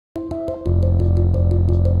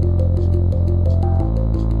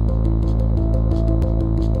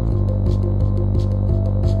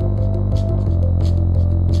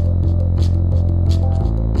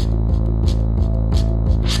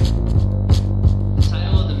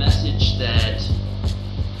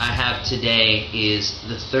today is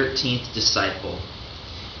the 13th disciple.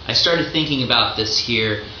 I started thinking about this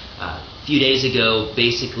here a few days ago.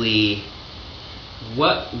 Basically,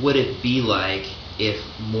 what would it be like if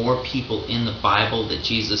more people in the Bible that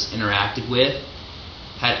Jesus interacted with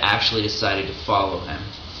had actually decided to follow him?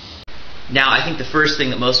 Now, I think the first thing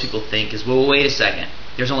that most people think is, well, wait a second.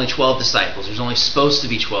 There's only 12 disciples. There's only supposed to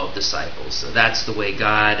be 12 disciples. So that's the way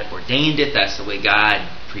God ordained it. That's the way God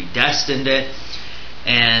predestined it.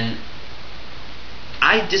 And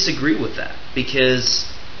I disagree with that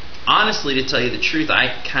because, honestly, to tell you the truth,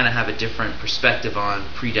 I kind of have a different perspective on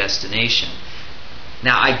predestination.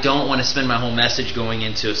 Now, I don't want to spend my whole message going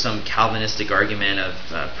into some Calvinistic argument of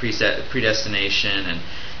predestination and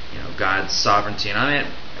God's sovereignty. And I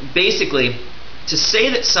mean, basically, to say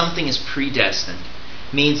that something is predestined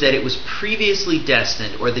means that it was previously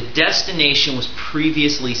destined, or the destination was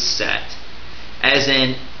previously set, as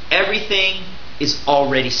in everything is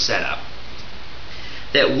already set up.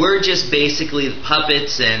 That we're just basically the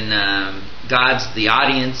puppets and God's the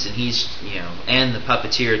audience, and He's and the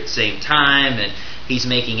puppeteer at the same time, and He's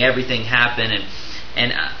making everything happen.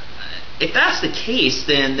 And if that's the case,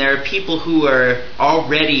 then there are people who are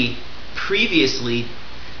already previously,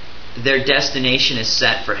 their destination is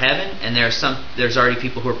set for heaven, and there's already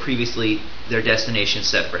people who are previously their destination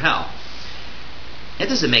set for hell. It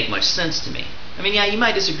doesn't make much sense to me. I mean, yeah, you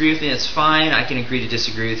might disagree with me, that's fine. I can agree to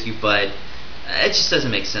disagree with you, but it just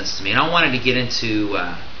doesn't make sense to me. And I wanted to get into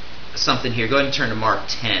something here. Go ahead and turn to Mark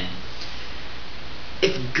 10.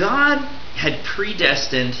 If God had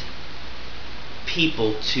predestined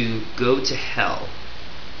people to go to hell,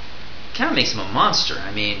 it kind of makes him a monster.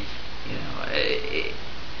 I mean,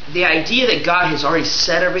 the idea that God has already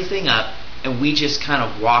set everything up and we just kind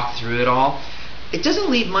of walk through it all, it doesn't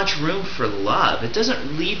leave much room for love. It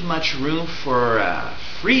doesn't leave much room for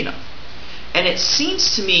freedom. And it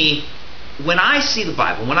seems to me, when I see the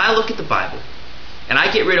Bible, when I look at the Bible, and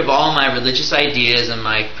I get rid of all my religious ideas and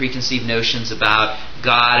my preconceived notions about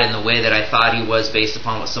God and the way that I thought He was based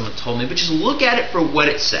upon what someone told me, but just look at it for what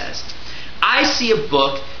it says, I see a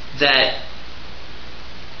book that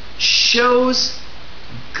shows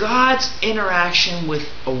God's interaction with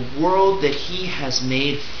a world that He has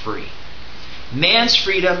made free. Man's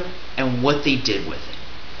freedom and what they did with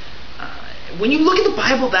it. When you look at the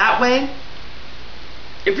Bible that way,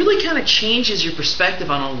 it really kind of changes your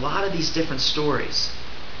perspective on a lot of these different stories.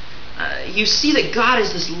 You see that God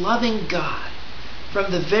is this loving God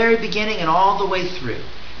from the very beginning and all the way through.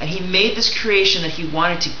 And He made this creation that He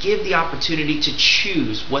wanted to give the opportunity to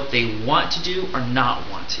choose what they want to do or not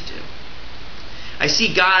want to do. I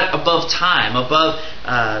see God above time,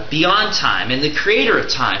 beyond time, and the creator of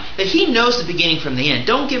time, that He knows the beginning from the end.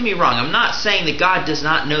 Don't get me wrong, I'm not saying that God does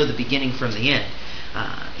not know the beginning from the end.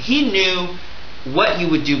 He knew what you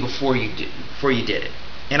would do before you did it.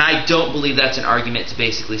 And I don't believe that's an argument to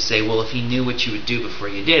basically say, well, if He knew what you would do before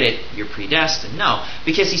you did it, you're predestined. No,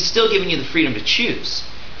 because He's still giving you the freedom to choose.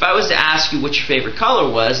 If I was to ask you what your favorite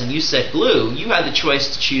color was and you said blue, you had the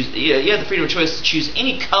choice to choose. You had the freedom of choice to choose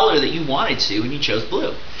any color that you wanted to, and you chose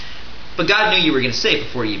blue. But God knew you were going to say it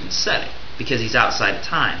before you even said it, because He's outside of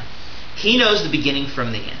time. He knows the beginning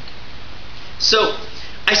from the end. So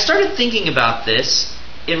I started thinking about this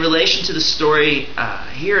in relation to the story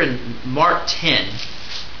here in Mark 10.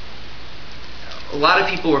 A lot of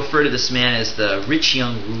people refer to this man as the rich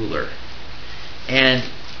young ruler. And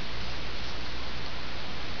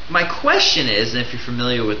my question is, and if you're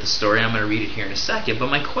familiar with the story, I'm going to read it here in a second, but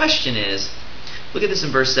my question is, look at this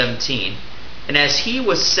in verse 17. And as He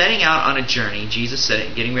was setting out on a journey, Jesus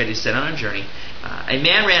said, getting ready to set out on a journey, a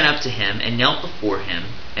man ran up to Him and knelt before Him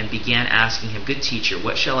and began asking Him, "Good teacher,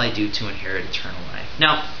 what shall I do to inherit eternal life?"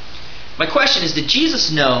 Now, my question is, did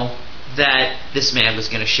Jesus know that this man was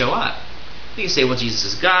going to show up? You can say, well, Jesus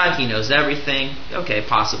is God, He knows everything. Okay,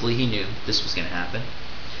 possibly He knew this was going to happen.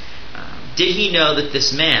 Did He know that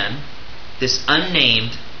this man, this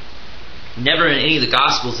unnamed, never in any of the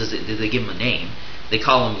Gospels did they give him a name. They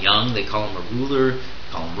call him young, they call him a ruler,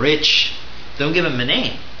 they call him rich. They don't give him a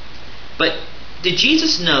name. But did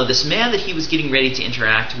Jesus know this man that He was getting ready to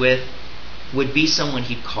interact with would be someone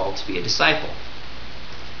He'd called to be a disciple?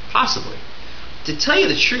 Possibly. To tell you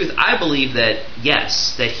the truth, I believe that,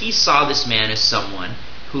 yes, that He saw this man as someone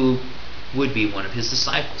who would be one of His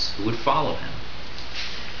disciples, who would follow Him.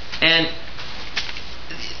 And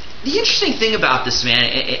the interesting thing about this man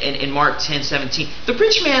in Mark 10:17, the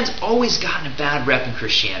rich man's always gotten a bad rep in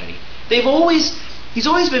Christianity. He's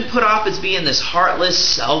always been put off as being this heartless,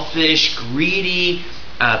 selfish, greedy,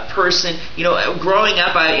 person. Growing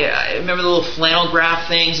up, I remember the little flannel graph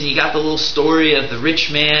things, and you got the little story of the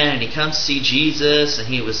rich man, and he comes to see Jesus, and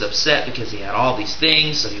he was upset because he had all these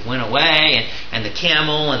things, so he went away, and the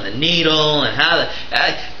camel, and the needle, and how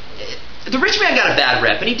the rich man got a bad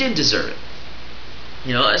rep, and he didn't deserve it.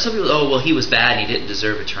 Some people, oh, well, he was bad, and he didn't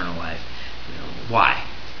deserve eternal life. Why?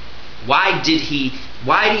 Why do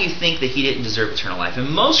you think that he didn't deserve eternal life? And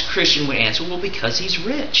most Christians would answer, well, because he's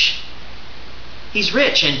rich. He's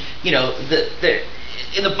rich, and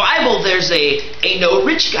in the Bible there's a no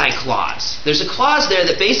rich guy clause. There's a clause there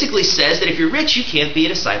that basically says that if you're rich, you can't be a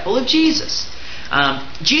disciple of Jesus.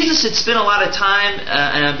 Jesus had spent a lot of time,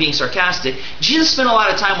 and I'm being sarcastic, Jesus spent a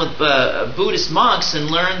lot of time with Buddhist monks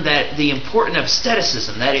and learned that the importance of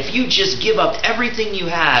asceticism, that if you just give up everything you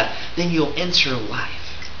have, then you'll enter life.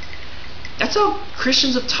 That's how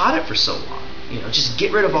Christians have taught it for so long. Just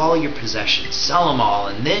get rid of all your possessions, sell them all,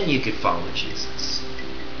 and then you could follow Jesus.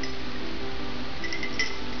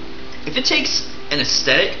 If it takes an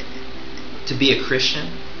aesthetic to be a Christian,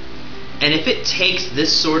 and if it takes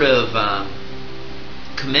this sort of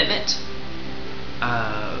commitment,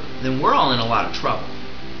 then we're all in a lot of trouble.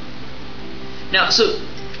 Now, so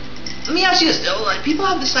let me ask you this. People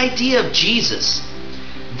have this idea of Jesus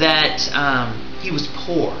that he was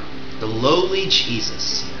poor, the lowly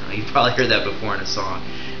Jesus. You've probably heard that before in a song.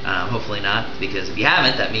 Hopefully not, because if you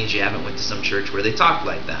haven't, that means you haven't went to some church where they talk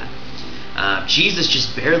like that. Jesus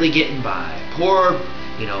just barely getting by. Poor,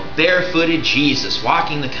 barefooted Jesus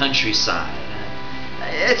walking the countryside.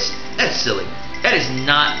 That's silly. That is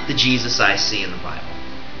not the Jesus I see in the Bible.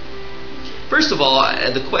 First of all,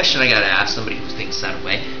 the question I got to ask somebody who thinks that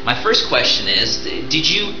way, my first question is, did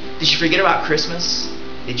you forget about Christmas?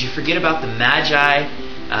 Did you forget about the Magi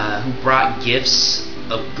who brought gifts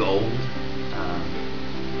of gold?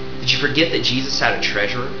 Did you forget that Jesus had a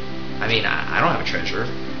treasurer? I mean, I don't have a treasurer.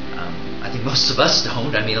 I think most of us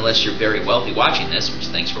don't. I mean, unless you're very wealthy watching this, which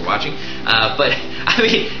thanks for watching. But I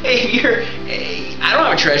mean, I don't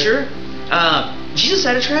have a treasurer. Jesus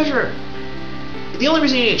had a treasurer. The only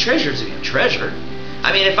reason you need a treasurer is if you have a treasure.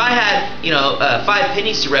 I mean, if I had 5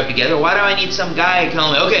 pennies to rub together, why do I need some guy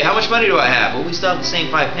telling me, okay, how much money do I have? Well, we still have the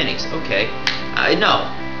same 5 pennies. Okay. No,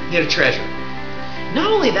 he had a treasure.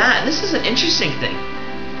 Not only that, and this is an interesting thing,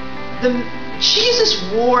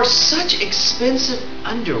 Jesus wore such expensive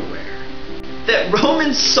underwear that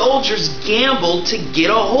Roman soldiers gambled to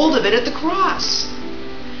get a hold of it at the cross.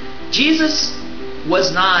 Jesus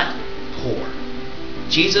was not poor.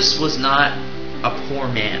 Jesus was not a poor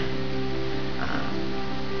man.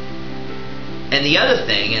 And the other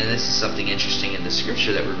thing, and this is something interesting in the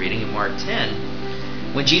scripture that we're reading in Mark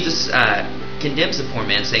 10, when Jesus condemns the poor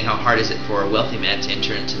man, saying, how hard is it for a wealthy man to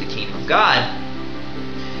enter into the kingdom of God,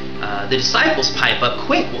 the disciples pipe up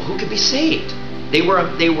quick. Well, who could be saved?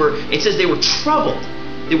 It says they were troubled.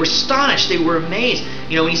 They were astonished. They were amazed.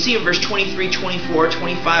 When you see in verse 23, 24,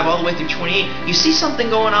 25, all the way through 28, you see something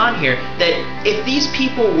going on here, that if these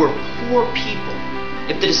people were poor people,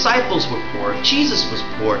 if the disciples were poor, if Jesus was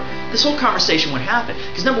poor, this whole conversation would happen.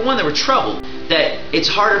 Because number one, they were troubled that it's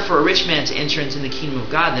harder for a rich man to enter into the kingdom of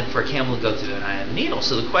God than for a camel to go through an eye of a needle.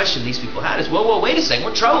 So the question these people had is, well, wait a second,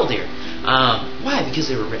 we're troubled here. Why? Because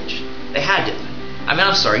they were rich. They had to. I mean,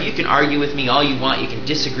 I'm sorry, you can argue with me all you want, you can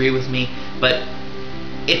disagree with me, but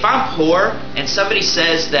if I'm poor and somebody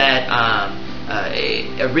says that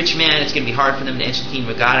a rich man, it's going to be hard for them to enter the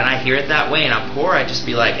kingdom of God, and I hear it that way and I'm poor, I'd just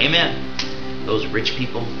be like, amen, those rich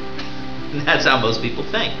people. That's how most people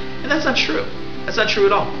think. And that's not true. That's not true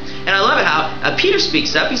at all. And I love it how Peter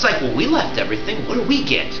speaks up. He's like, well, we left everything. What do we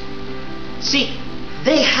get? See,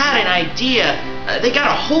 they had an idea. They got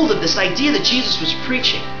a hold of this idea that Jesus was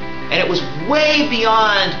preaching. And it was way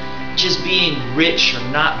beyond just being rich or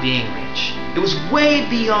not being rich. It was way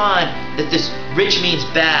beyond that this rich means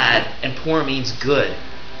bad and poor means good.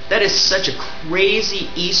 That is such a crazy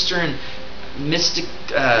Eastern mystic,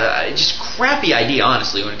 just crappy idea,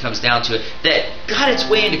 honestly, when it comes down to it, that got its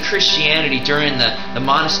way into Christianity during the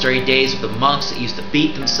monastery days of the monks that used to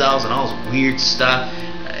beat themselves and all this weird stuff.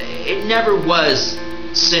 It never was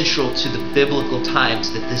central to the biblical times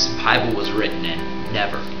that this Bible was written in.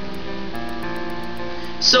 Never.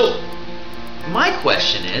 So, my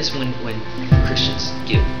question is, when Christians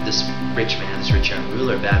give this rich man, this rich young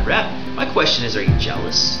ruler, a bad rap, my question is, are you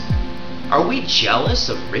jealous? Are we jealous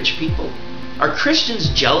of rich people? Are Christians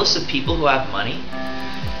jealous of people who have money?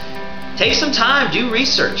 Take some time, do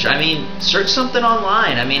research. I mean, search something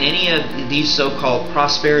online. I mean, any of these so-called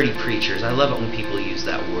prosperity preachers, I love it when people use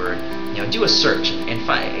that word. You know, do a search and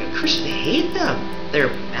find Christians. They hate them. They're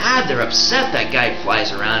mad. They're upset. That guy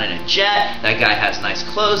flies around in a jet. That guy has nice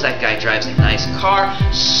clothes. That guy drives a nice car.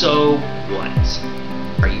 So what?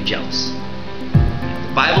 Are you jealous?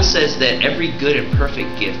 The Bible says that every good and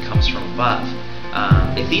perfect gift comes from above.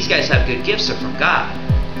 If these guys have good gifts, they're from God.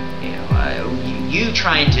 You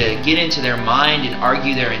trying to get into their mind and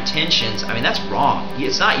argue their intentions, I mean, that's wrong.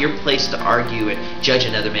 It's not your place to argue and judge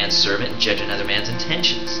another man's servant and judge another man's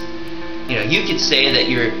intentions. You know, you could say that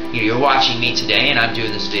you're watching me today and I'm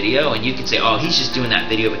doing this video, and you could say, oh, he's just doing that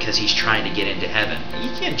video because he's trying to get into heaven.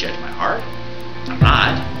 You can't judge my heart. I'm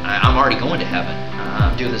not. I'm already going to heaven.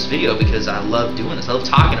 I'm doing this video because I love doing this. I love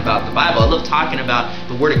talking about the Bible. I love talking about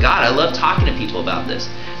the Word of God. I love talking to people about this.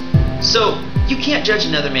 So you can't judge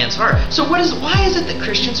another man's heart. So why is it that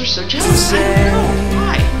Christians are so jealous? I don't know.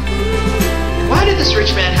 Why? Why did this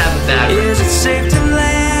rich man have a bad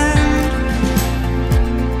record?